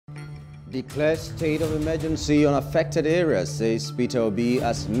Declare state of emergency on affected areas, says Peter Obi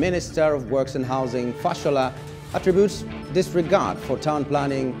as Minister of Works and Housing. Fashola attributes disregard for town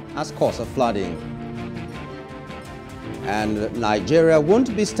planning as cause of flooding. And Nigeria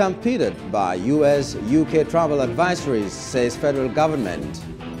won't be stampeded by US-UK travel advisories, says federal government.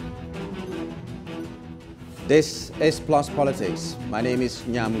 This is Plus Politics. My name is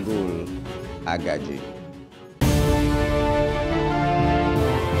Nyamgul Agaji.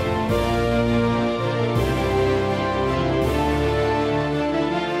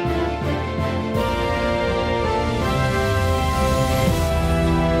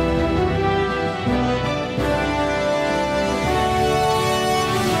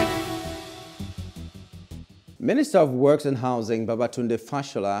 Minister of Works and Housing Babatunde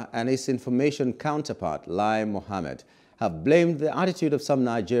Fashola and his information counterpart Lai Mohammed have blamed the attitude of some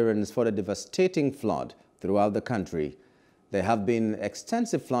Nigerians for the devastating flood throughout the country. There have been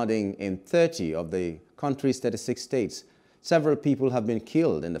extensive flooding in 30 of the country's 36 states. Several people have been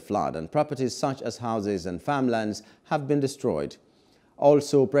killed in the flood and properties such as houses and farmlands have been destroyed.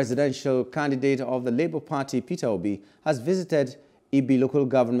 Also, presidential candidate of the Labour Party Peter Obi has visited Ibi local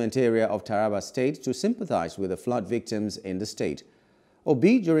government area of Taraba state to sympathize with the flood victims in the state.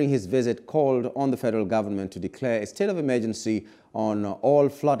 Obi, during his visit, called on the federal government to declare a state of emergency on all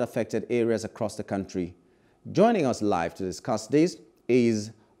flood-affected areas across the country. Joining us live to discuss this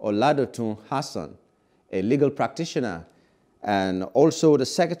is Dotun Hassan, a legal practitioner and also the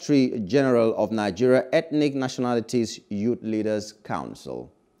Secretary General of Nigeria Ethnic Nationalities Youth Leaders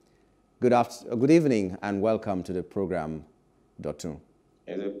Council. Good evening and welcome to the program, Dotun.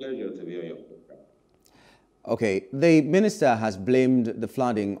 It's a pleasure to be on your program. Okay, the minister has blamed the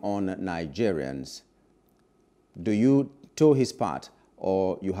flooding on Nigerians. Do you toe his part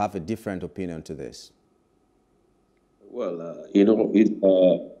or you have a different opinion to this? Well,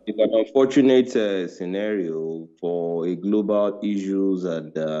 it's an unfortunate scenario for a global issues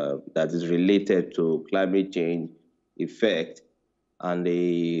and that is related to climate change effect and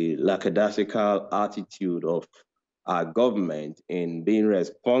a lackadaisical attitude of our government in being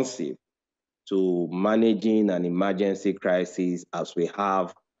responsive to managing an emergency crisis as we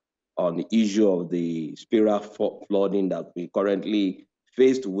have on the issue of the spiral flooding that we currently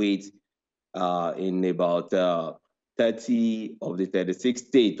faced with in about 30 of the 36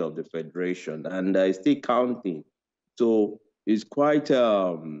 states of the Federation, and still counting. So it's quite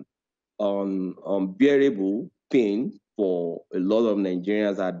unbearable pain for a lot of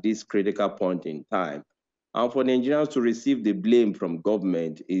Nigerians at this critical point in time. And for Nigerians to receive the blame from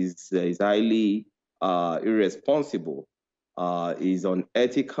government is highly irresponsible, is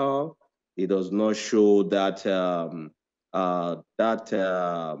unethical. It does not show that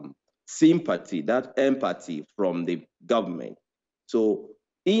sympathy, that empathy from the government. So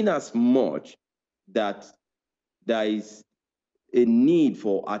in as much that there is a need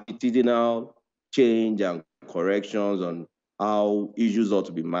for attitudinal change and corrections on how issues ought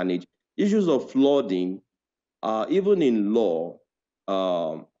to be managed, issues of flooding, even in law,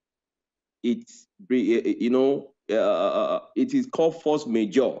 it is called force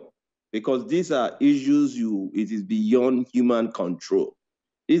majeure because these are issues it is beyond human control.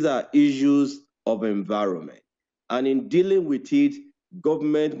 These are issues of environment, and in dealing with it,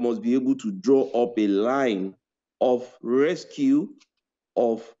 government must be able to draw up a line of rescue,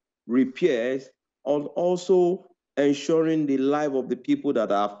 of repairs, and also ensuring the life of the people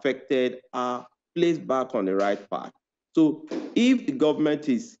that are affected are placed back on the right path. So if the government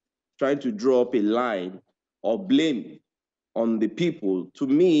is trying to draw up a line of blame on the people, to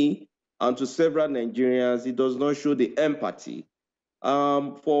me and to several Nigerians, it does not show the empathy.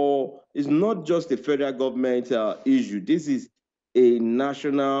 It's not just a federal government issue. This is a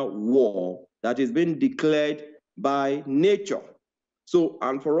national war that is being declared by nature. So,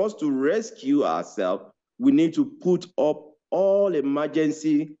 and for us to rescue ourselves, we need to put up all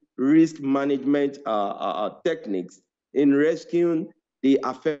emergency risk management techniques in rescuing the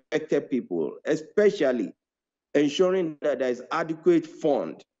affected people, especially ensuring that there is adequate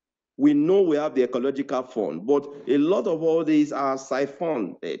fund. We know we have the ecological fund, but a lot of all these are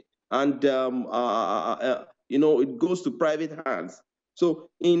siphoned, and it goes to private hands. So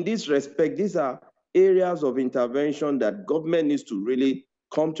in this respect, these are areas of intervention that government needs to really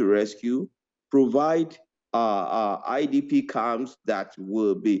come to rescue, provide IDP camps that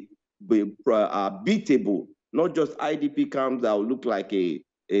will be beatable, not just IDP camps that will look like a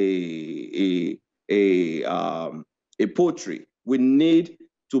poultry. We need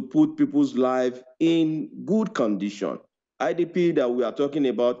to put people's life in good condition. IDP that we are talking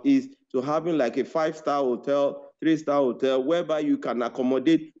about is to having like a 5-star hotel, 3-star hotel, whereby you can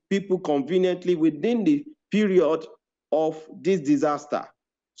accommodate people conveniently within the period of this disaster.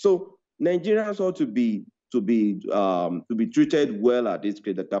 So Nigerians ought to be treated well at this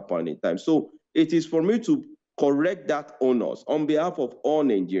critical point in time. So it is for me to correct that onus on behalf of all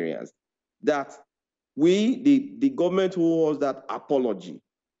Nigerians that the government owes that apology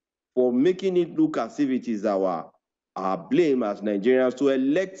for making it look as if it is our blame as Nigerians to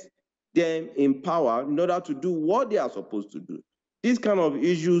elect them in power in order to do what they are supposed to do. These kind of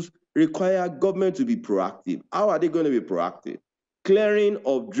issues require government to be proactive. How are they going to be proactive? Clearing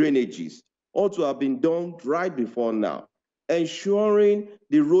of drainages ought to have been done right before now. Ensuring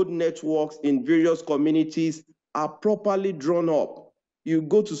the road networks in various communities are properly drawn up. You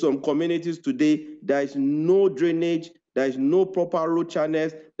go to some communities today, there is no drainage, there is no proper road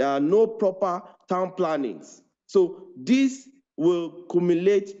channels, there are no proper town plannings. So this will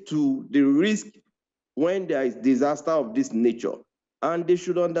accumulate to the risk when there is disaster of this nature. And they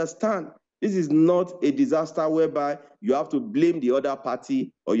should understand this is not a disaster whereby you have to blame the other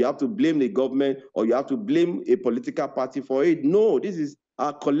party, or you have to blame the government, or you have to blame a political party for it. No, this is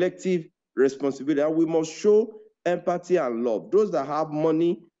our collective responsibility, and we must show empathy and love. Those that have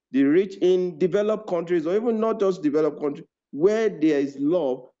money, the rich in developed countries, or even not just developed countries, where there is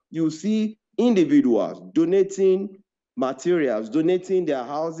love, you see individuals donating materials, donating their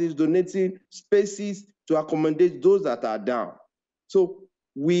houses, donating spaces to accommodate those that are down. So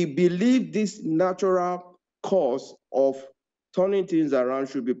we believe this natural course of turning things around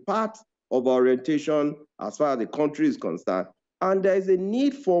should be part of our orientation as far as the country is concerned. And there is a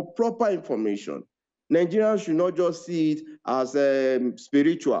need for proper information. Nigerians should not just see it as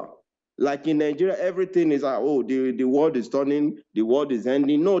spiritual. Like in Nigeria, everything is, oh, the world is turning, the world is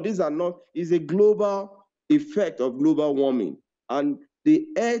ending. No, these are not, it's a global effect of global warming. And the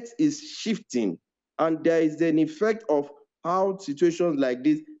earth is shifting. And there is an effect of how situations like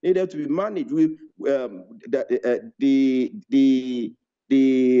this needed to be managed with the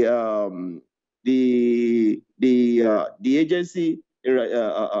agency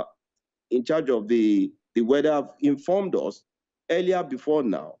in charge of the weather have informed us earlier before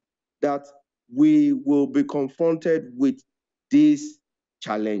now that we will be confronted with these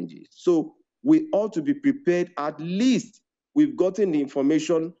challenges. So we ought to be prepared. At least we've gotten the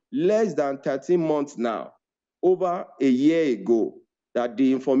information less than 13 months now, over a year ago, that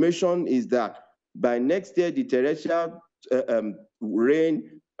the information is that by next year, the torrential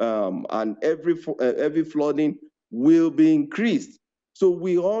rain and every flooding will be increased. So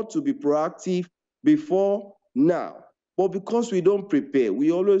we ought to be proactive before now. But because we don't prepare,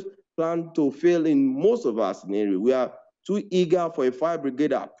 we always plan to fail in most of our scenarios. We are too eager for a fire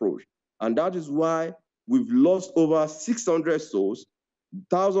brigade approach. And that is why we've lost over 600 souls.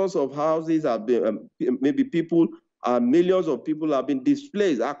 Thousands of houses have been, maybe people, millions of people have been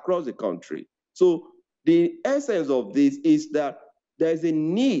displaced across the country. So the essence of this is that there's a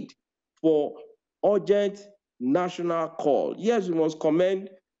need for urgent national call. Yes, we must commend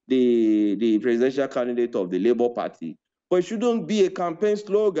the presidential candidate of the Labour Party, but it shouldn't be a campaign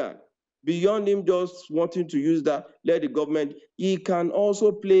slogan. Beyond him just wanting to use that, let the government, he can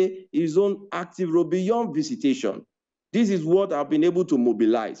also play his own active role beyond visitation. This is what I've been able to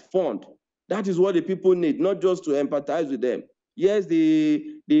mobilize, fund. That is what the people need, not just to empathize with them. Yes,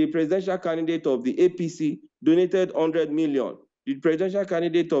 the presidential candidate of the APC donated 100 million. The presidential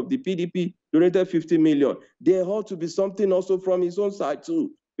candidate of the PDP donated 50 million. There ought to be something also from his own side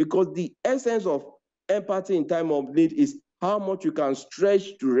too, because the essence of empathy in time of need is how much you can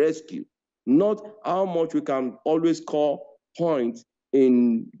stretch to rescue, not how much we can always call points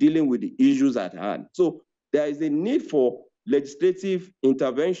in dealing with the issues at hand. So there is a need for legislative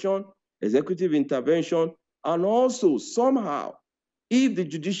intervention, executive intervention, and also somehow, if the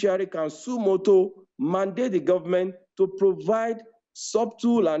judiciary can suo motu mandate the government to provide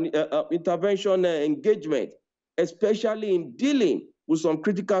subtle and intervention engagement, especially in dealing with some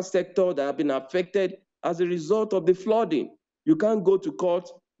critical sectors that have been affected as a result of the flooding. You can't go to court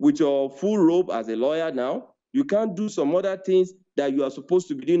with your full robe as a lawyer now. You can't do some other things that you are supposed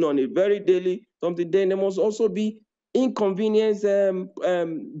to be doing on a very daily something. Then there must also be inconvenience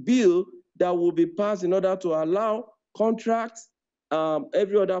bill that will be passed in order to allow contracts,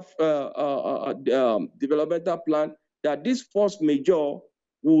 every other developmental plan that this force majeure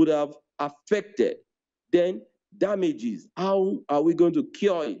would have affected. Then damages, how are we going to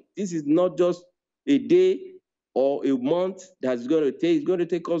cure it? This is not just a day or a month that's going to take. It's going to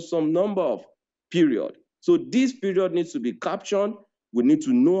take us some number of period. So this period needs to be captured. We need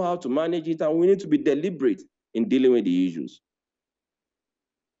to know how to manage it, and we need to be deliberate in dealing with the issues.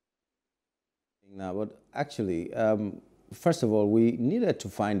 Now, but actually, first of all, we needed to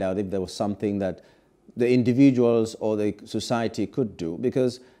find out if there was something that the individuals or the society could do,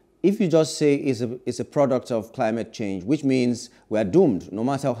 because if you just say it's a product of climate change, which means we're doomed, no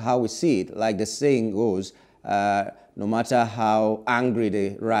matter how we see it, like the saying goes, no matter how angry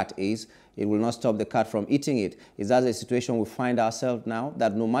the rat is, it will not stop the cat from eating it. Is that a situation we find ourselves now,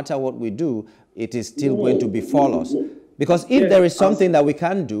 that no matter what we do, it is still going to befall us? Because if there is something that we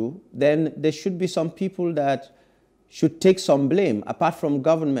can do, then there should be some people that should take some blame apart from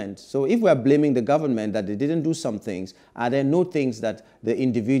government. So if we're blaming the government that they didn't do some things, are there no things that the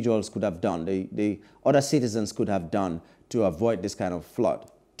individuals could have done, the other citizens could have done to avoid this kind of flood?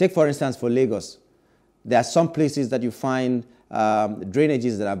 Take, for instance, for Lagos. There are some places that you find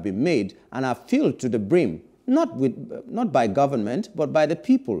drainages that have been made and are filled to the brim, not by government, but by the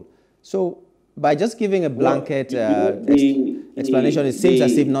people. So by just giving a blanket explanation, it seems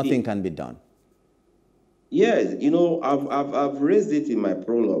as if nothing can be done. Yes, I've raised it in my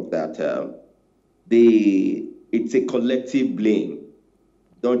prologue that it's a collective blame,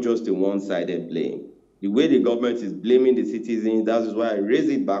 not just a one-sided blame. The way the government is blaming the citizens, that is why I raise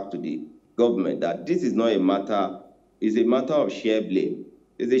it back to the government, that this is not a matter, it's a matter of shared blame.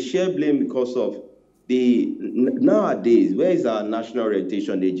 It's a shared blame because of nowadays, where is our National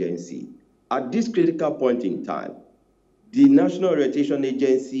Orientation Agency? At this critical point in time, the National Orientation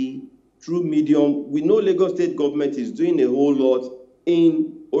Agency, through medium, we know Lagos State government is doing a whole lot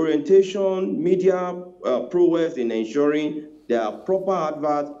in orientation, media prowess in ensuring there are proper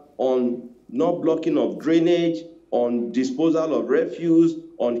adverts on not blocking of drainage, on disposal of refuse,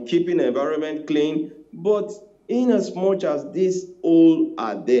 on keeping the environment clean. But in as much as these all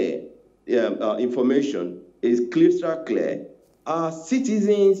are there, information is crystal clear, our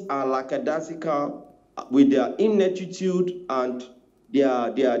citizens are lackadaisical with their ineptitude and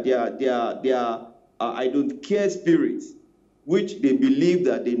their I don't care spirits, which they believe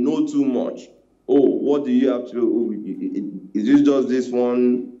that they know too much. Oh, what do you have to do? Is this just this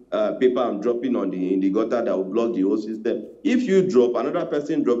one paper I'm dropping in the gutter that will block the whole system? If you drop, another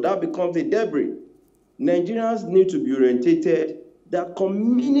person drop, that becomes a debris. Nigerians need to be orientated that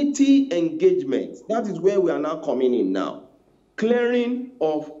community engagement, that is where we are now coming in now. Clearing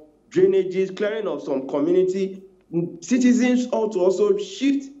of drainages, clearing of some community, citizens ought to also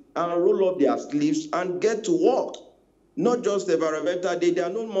shift and roll up their sleeves and get to work. Not just environmental day. There are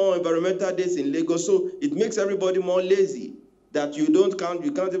no more environmental days in Lagos, so it makes everybody more lazy. That you can't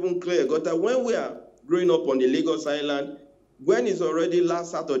even clear a gutter. When we are growing up on the Lagos Island, when it's already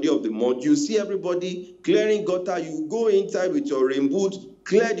last Saturday of the month, you see everybody clearing gutter. You go inside with your rain boot,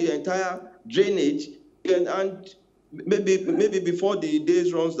 clear the entire drainage, and maybe before the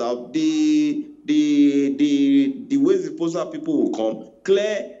days runs out, the waste disposal people will come,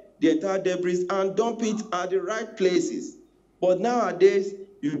 clear the entire debris and dump it at the right places. But nowadays,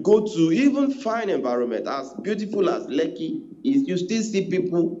 you go to even fine environment, as beautiful as Lekki is, you still see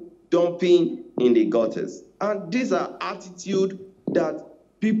people dumping in the gutters. And these are attitudes that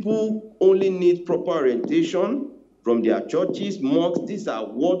people only need proper orientation from their churches, mosques. These are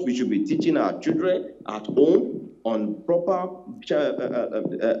what we should be teaching our children at home on proper,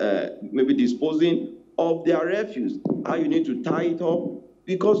 maybe disposing of their refuse, how you need to tie it up,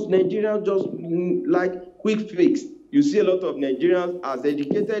 because Nigerians just like quick fix. You see a lot of Nigerians, as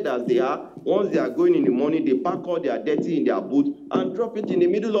educated as they are, once they are going in the morning, they pack all their dirty in their boot and drop it in the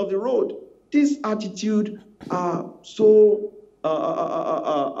middle of the road. This attitude are so,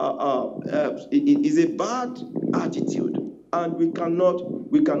 it is a bad attitude, and we cannot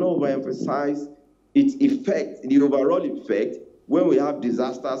overemphasize its effect, the overall effect, when we have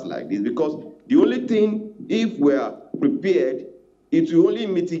disasters like this, because the only thing, if we are prepared, it will only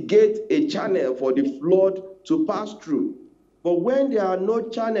mitigate a channel for the flood to pass through. But when there are no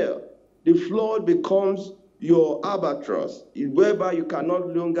channel, the flood becomes your albatross, whereby you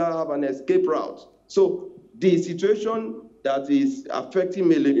cannot longer have an escape route. So the situation that is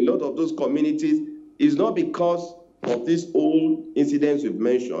affecting a lot of those communities is not because of these old incidents we've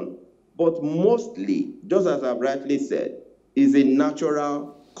mentioned, but mostly, just as I've rightly said, is a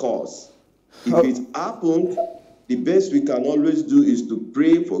natural cause. If it happens, the best we can always do is to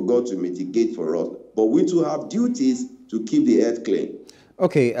pray for God to mitigate for us. But we too have duties to keep the earth clean.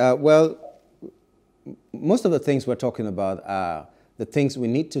 Okay, well, most of the things we're talking about are the things we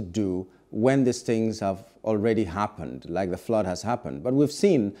need to do when these things have already happened, like the flood has happened. But we've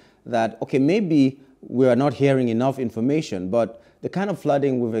seen that, okay, maybe we are not hearing enough information, but the kind of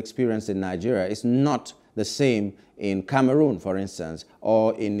flooding we've experienced in Nigeria is not the same in Cameroon, for instance,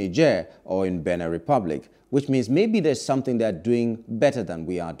 or in Niger, or in Benin Republic, which means maybe there's something they're doing better than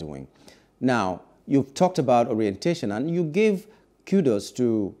we are doing. Now, you've talked about orientation, and you gave kudos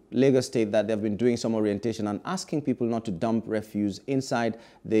to Lagos State that they've been doing some orientation and asking people not to dump refuse inside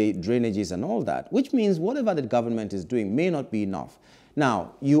the drainages and all that, which means whatever the government is doing may not be enough.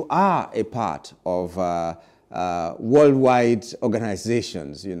 Now, you are a part of worldwide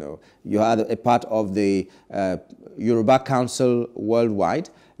organizations, you know. You are a part of the Yoruba Council worldwide.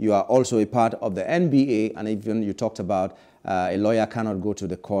 You are also a part of the NBA, and even you talked about a lawyer cannot go to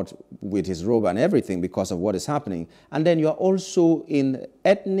the court with his robe and everything because of what is happening. And then you are also in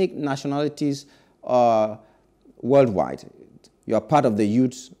ethnic nationalities worldwide. You are part of the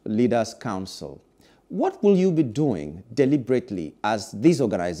Youth Leaders Council. What will you be doing deliberately as these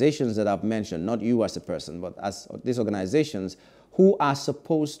organizations that I've mentioned, not you as a person, but as these organizations who are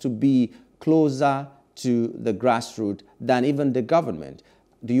supposed to be closer to the grassroots than even the government?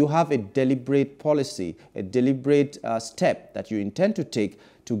 Do you have a deliberate policy, a deliberate step that you intend to take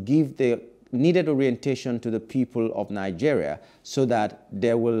to give the needed orientation to the people of Nigeria so that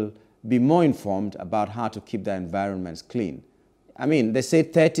they will be more informed about how to keep their environments clean? I mean, they say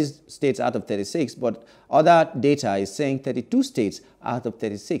 30 states out of 36, but other data is saying 32 states out of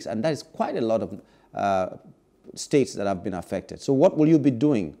 36, and that is quite a lot of states that have been affected. So what will you be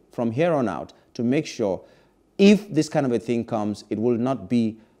doing from here on out to make sure if this kind of a thing comes, it will not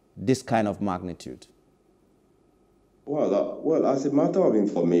be this kind of magnitude? Well, as a matter of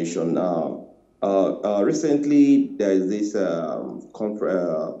information, recently there is this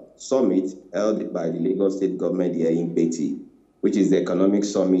summit held by the Lagos State government here in Beti, which is the economic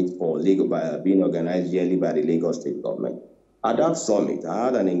summit for Lagos, being organized yearly by the Lagos State government. At that summit, I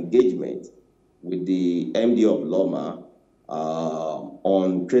had an engagement with the MD of Loma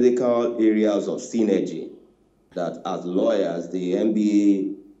on critical areas of synergy that as lawyers, the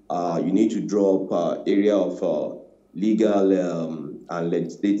MBA, you need to draw up area of legal and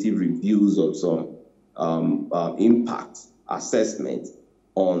legislative reviews of some impact assessment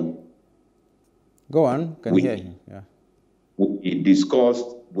on. Go on, can hear you. Yeah. We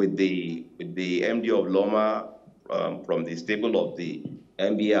discussed with the MD of Loma from the stable of the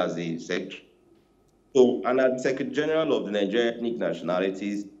MBA as the secretary. So, and as Secretary General of the Nigerian Ethnic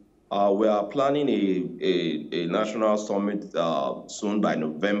Nationalities, we are planning a national summit soon by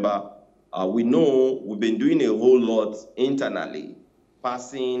November. We know we've been doing a whole lot internally,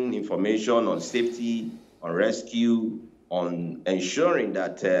 passing information on safety, on rescue, on ensuring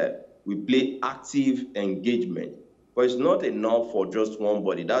that we play active engagement. But it's not enough for just one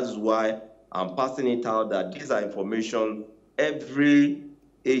body. That is why I'm passing it out that these are information every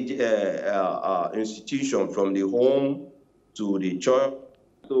institution from the home to the church.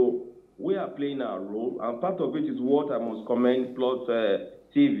 So we are playing our role, and part of it is what I must commend Plus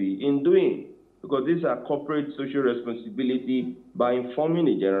TV in doing, because these are corporate social responsibility by informing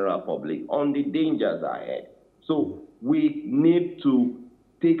the general public on the dangers ahead. So we need to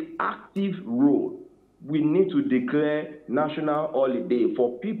take active role. We need to declare national holiday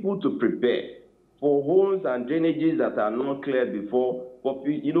for people to prepare for holes and drainages that are not cleared before. But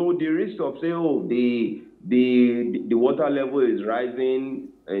you know, the risk of saying, oh, the water level is rising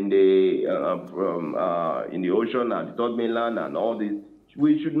in the ocean and the third mainland and all this.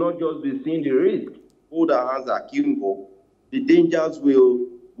 We should not just be seeing the risk. Hold our hands akimbo. The dangers will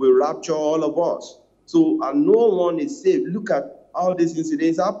rapture all of us. So, and no one is safe. Look at how this incident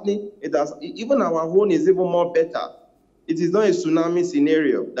is happening. It has, even our own is even more better. It is not a tsunami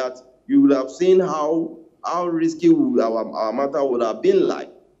scenario that you would have seen how risky our matter would have been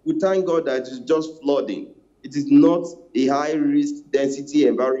like. We thank God that it is just flooding. It is not a high risk density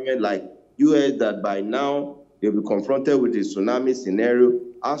environment like US that by now they'll be confronted with a tsunami scenario.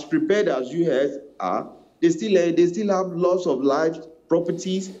 As prepared as US are, they still have loss of lives,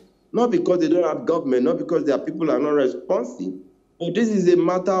 properties, not because they don't have government, not because their people are not responsive, but this is a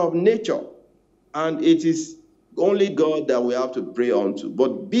matter of nature. And it is only God that we have to pray unto.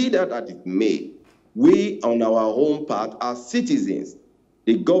 But be that as it may, we on our own part as citizens,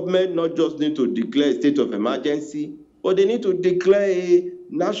 the government not just need to declare a state of emergency, but they need to declare a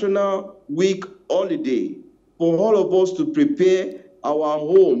national week holiday for all of us to prepare our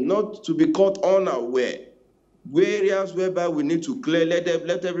home, not to be caught unaware. Areas whereby we need to clear, let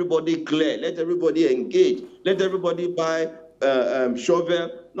everybody clear, let everybody engage, let everybody buy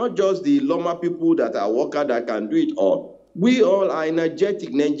shovel, not just the Loma people that are workers that can do it all. We all are energetic.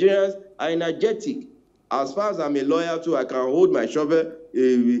 Nigerians are energetic. As far as I'm a lawyer too, I can hold my shovel.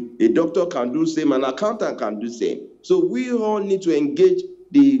 A doctor can do same, an accountant can do same. So we all need to engage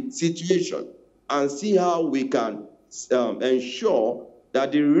the situation and see how we can ensure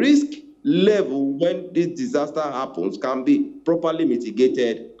that the risk level when this disaster happens can be properly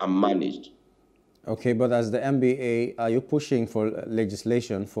mitigated and managed. Okay, but as the MBA, are you pushing for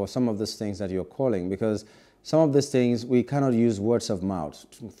legislation for some of these things that you're calling? Because some of these things, we cannot use words of mouth.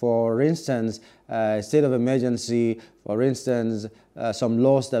 For instance, state of emergency, for instance, some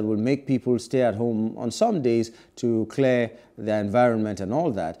laws that will make people stay at home on some days to clear the environment and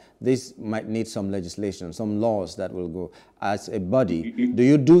all that. This might need some legislation, some laws that will go. As a body, do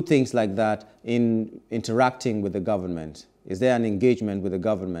you do things like that in interacting with the government? Is there an engagement with the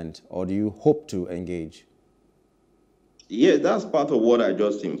government, or do you hope to engage? Yeah, that's part of what I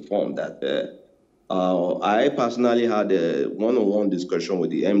just informed, that I personally had a one-on-one discussion with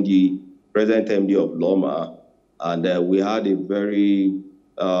the MD, present MD of Loma, and we had a very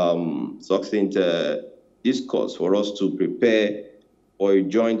succinct discourse for us to prepare for a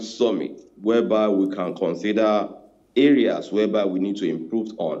joint summit whereby we can consider areas whereby we need to improve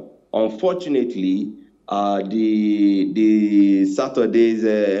on. Unfortunately, the Saturday's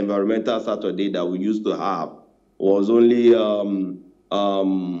environmental Saturday that we used to have was only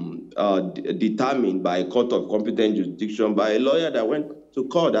determined by a court of competent jurisdiction by a lawyer that went to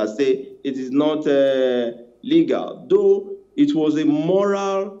court and said it is not legal, though it was a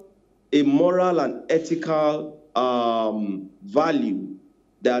moral and ethical value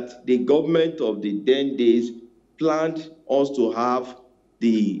that the government of the then days planned us to have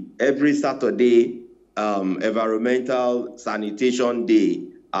the every Saturday environmental sanitation day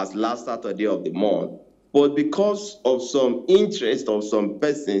as last Saturday of the month. But because of some interest of some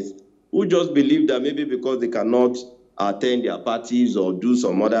persons who just believe that maybe because they cannot attend their parties or do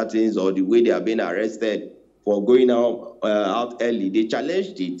some other things, or the way they are being arrested for going out early, they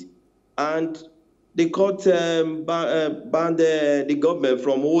challenged it. And the court banned the government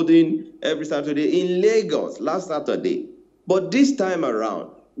from holding every Saturday in Lagos last Saturday. But this time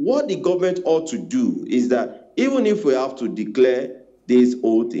around, what the government ought to do is that even if we have to declare this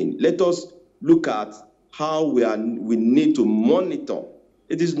whole thing, let us look at how we need to monitor.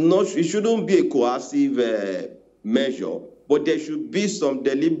 It shouldn't be a coercive measure, but there should be some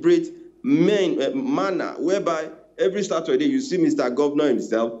deliberate manner whereby every Saturday you see Mr. Governor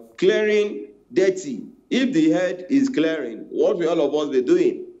himself clearing dirty. If the head is clearing, what will all of us be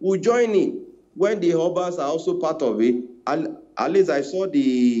doing? We'll join in. When the harbors are also part of it, at least I saw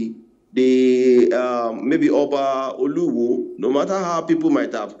the maybe Oba Oluwo, no matter how people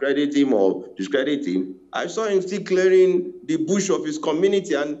might have credited him or discredited him, I saw him still clearing the bush of his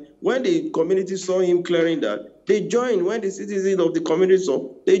community. And when the community saw him clearing that, they joined. When the citizens of the community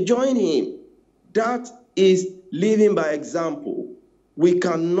saw, they joined him. That is living by example. We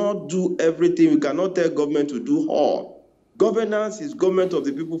cannot do everything. We cannot tell government to do all. Governance is government of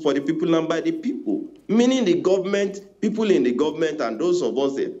the people, for the people, and by the people. Meaning the government, people in the government, and those of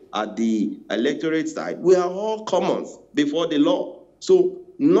us at the electorate side, we are all commons before the law. So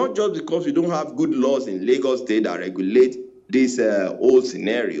not just because we don't have good laws in Lagos State that regulate this whole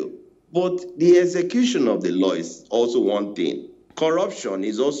scenario, but the execution of the law is also one thing. Corruption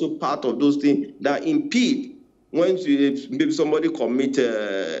is also part of those things that impede. When maybe somebody commit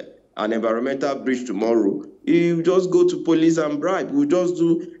an environmental breach tomorrow, you just go to police and bribe. We just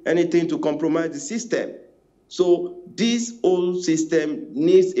do anything to compromise the system. So this whole system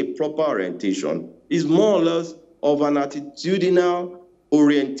needs a proper orientation. It's more or less of an attitudinal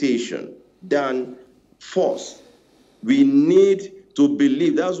orientation than force. We need to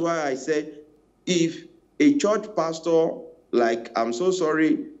believe. That's why I said, if a church pastor, like, I'm so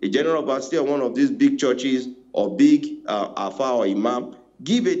sorry, a general pastor of one of these big churches or big Alpha or Imam,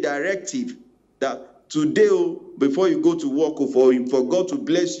 give a directive that today, before you go to work, for God to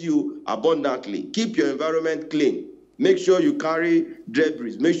bless you abundantly, keep your environment clean. Make sure you carry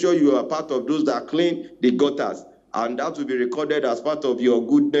debris. Make sure you are part of those that clean the gutters. And that will be recorded as part of your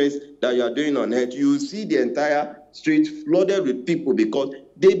goodness that you are doing on earth. You will see the entire street flooded with people because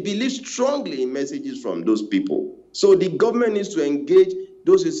they believe strongly in messages from those people. So the government needs to engage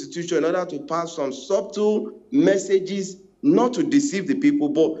those institutions in order to pass some subtle messages, not to deceive the people,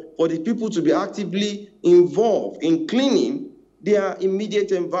 but for the people to be actively involved in cleaning their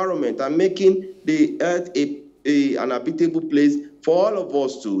immediate environment and making the earth an habitable place for all of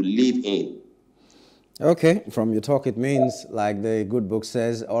us to live in. Okay, from your talk, it means, like the good book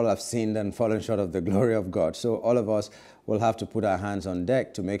says, all have sinned and fallen short of the glory of God. So all of us will have to put our hands on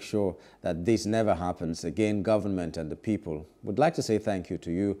deck to make sure that this never happens again, government and the people. Would like to say thank you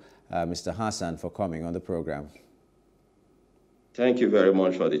to you, Mr. Hassan, for coming on the program. Thank you very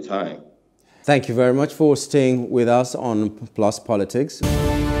much for the time. Thank you very much for staying with us on Plus Politics.